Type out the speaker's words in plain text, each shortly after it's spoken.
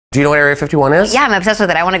Do you know what Area 51 is? Yeah, I'm obsessed with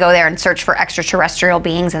it. I want to go there and search for extraterrestrial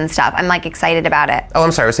beings and stuff. I'm like excited about it. Oh,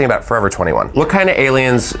 I'm sorry. I was thinking about Forever 21. What kind of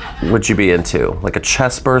aliens would you be into? Like a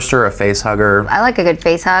chest burster, a face hugger? I like a good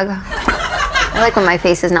face hug. I like when my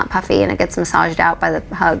face is not puffy and it gets massaged out by the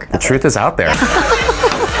hug. The truth is out there.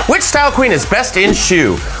 Which style queen is best in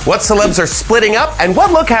shoe? What celebs are splitting up? And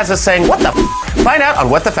what look has us saying, what the f? Find out on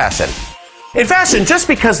What the Fashion. In fashion, just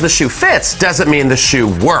because the shoe fits doesn't mean the shoe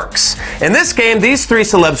works. In this game, these three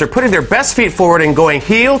celebs are putting their best feet forward and going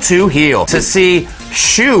heel to heel to see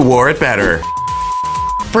who wore it better.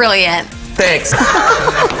 Brilliant. Thanks.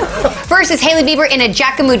 First is Hailey Bieber in a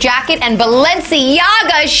Jacquemus jacket and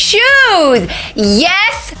Balenciaga shoes.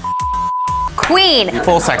 Yes, queen.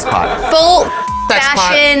 Full sex pot. Full Sex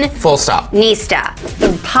fashion. pot. Full stop. Nista.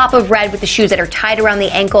 The pop of red with the shoes that are tied around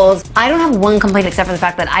the ankles. I don't have one complaint except for the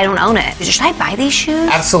fact that I don't own it. Should I buy these shoes?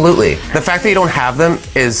 Absolutely. The fact that you don't have them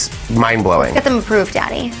is mind-blowing. Get them approved,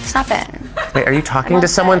 Daddy. Stop it. Wait, are you talking to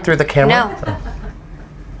someone through the camera? No. Oh.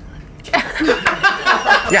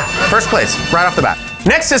 Yeah, first place, right off the bat.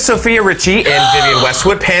 Next is Sofia Richie in Vivienne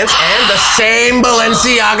Westwood pants and the same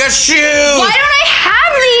Balenciaga shoes. Why don't I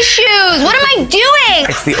have these shoes? What am I doing?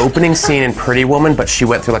 It's the opening scene in Pretty Woman, but she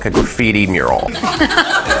went through like a graffiti mural.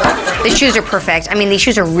 The shoes are perfect. I mean, these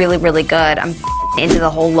shoes are really, really good. I'm into the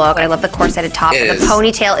whole look. I love the corseted top. The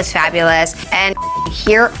ponytail is fabulous. And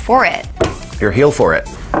here for it. You're heel for it.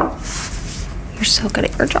 You're so good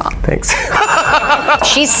at your job. Thanks.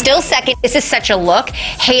 She's still second. This is such a look.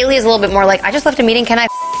 Hailey is a little bit more like, I just left a meeting. Can I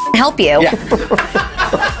help you? Yeah.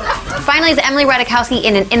 Finally is Emily Ratajkowski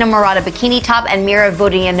in an Inamorata bikini top and Mira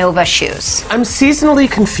Vodianova shoes. I'm seasonally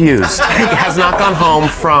confused. Has not gone home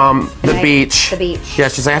from the beach. The beach. Yeah,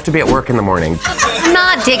 she's like, I have to be at work in the morning. I'm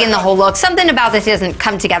not digging the whole look. Something about this doesn't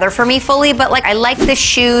come together for me fully, but like I like the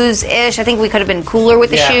shoes-ish. I think we could have been cooler with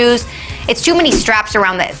the shoes. It's too many straps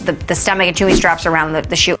around the stomach and too many straps around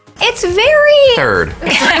the shoe. It's very... Third.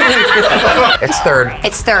 It's third.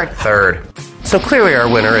 It's third. Third. So clearly our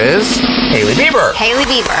winner is Hailey Bieber. Hailey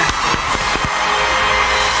Bieber.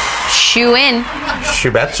 Shoe in.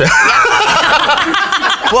 Shoe betcha.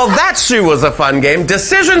 Well, that shoe was a fun game.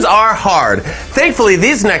 Decisions are hard. Thankfully,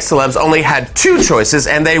 these next celebs only had two choices,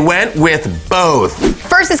 and they went with both.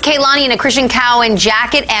 First is Kehlani in a Christian Cowan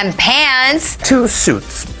jacket and pants. Two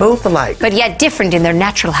suits, both alike. But yet different in their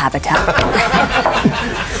natural habitat.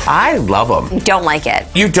 I love them. Don't like it.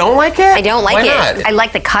 You don't like it? I don't like Why it. not? I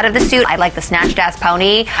like the cut of the suit. I like the snatched ass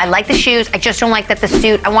pony. I like the shoes. I just don't like that the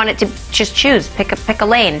suit. I want it to just choose. Pick a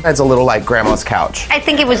lane. It's a little like grandma's couch. I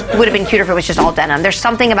think it would have been cuter if it was just all denim. There's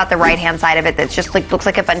something about the right hand side of it that just like looks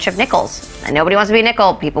like a bunch of nickels. And nobody wants to be a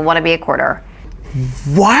nickel. People want to be a quarter.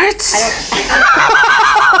 What?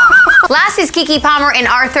 Last is Kiki Palmer in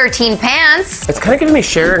R13 pants. It's kind of giving me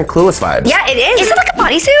Cher and Clueless vibes. Yeah, it is. Is it like a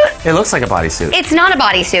bodysuit? It looks like a bodysuit. It's not a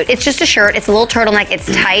bodysuit. It's just a shirt. It's a little turtleneck. It's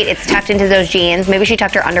tight. It's tucked into those jeans. Maybe she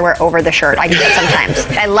tucked her underwear over the shirt. I do that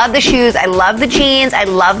sometimes. I love the shoes. I love the jeans. I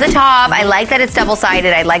love the top. I like that it's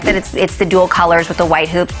double-sided. I like that it's the dual colors with the white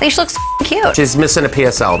hoops. She looks cute. She's missing a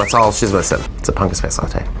PSL. That's all she's missing. It's a pumpkin spice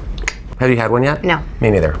latte. Have you had one yet? No.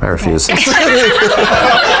 Me neither. I refuse. What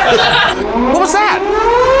was that?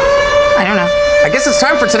 I don't know. I guess it's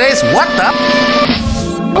time for today's What the?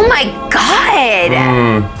 Oh my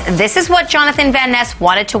God! This is what Jonathan Van Ness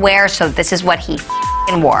wanted to wear, so this is what he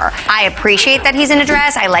wore. I appreciate that he's in a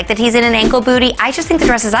dress. I like that he's in an ankle booty. I just think the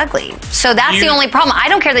dress is ugly. So that's the only problem. I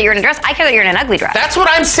don't care that you're in a dress. I care that you're in an ugly dress. That's what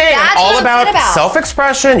I'm saying. That's I'm all what I'm about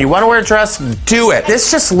self-expression. You want to wear a dress, do it.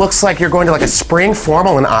 This just looks like you're going to like a spring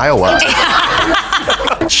formal in Iowa.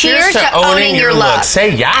 Cheers to owning your look.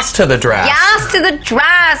 Say yes to the dress. Yes to the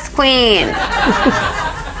dress, queen.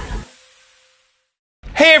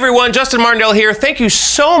 Hey everyone, Justin Martindale here. Thank you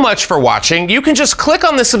so much for watching. You can just click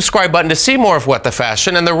on the subscribe button to see more of What the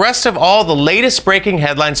Fashion and the rest of all the latest breaking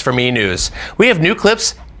headlines from E! News. We have new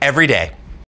clips every day.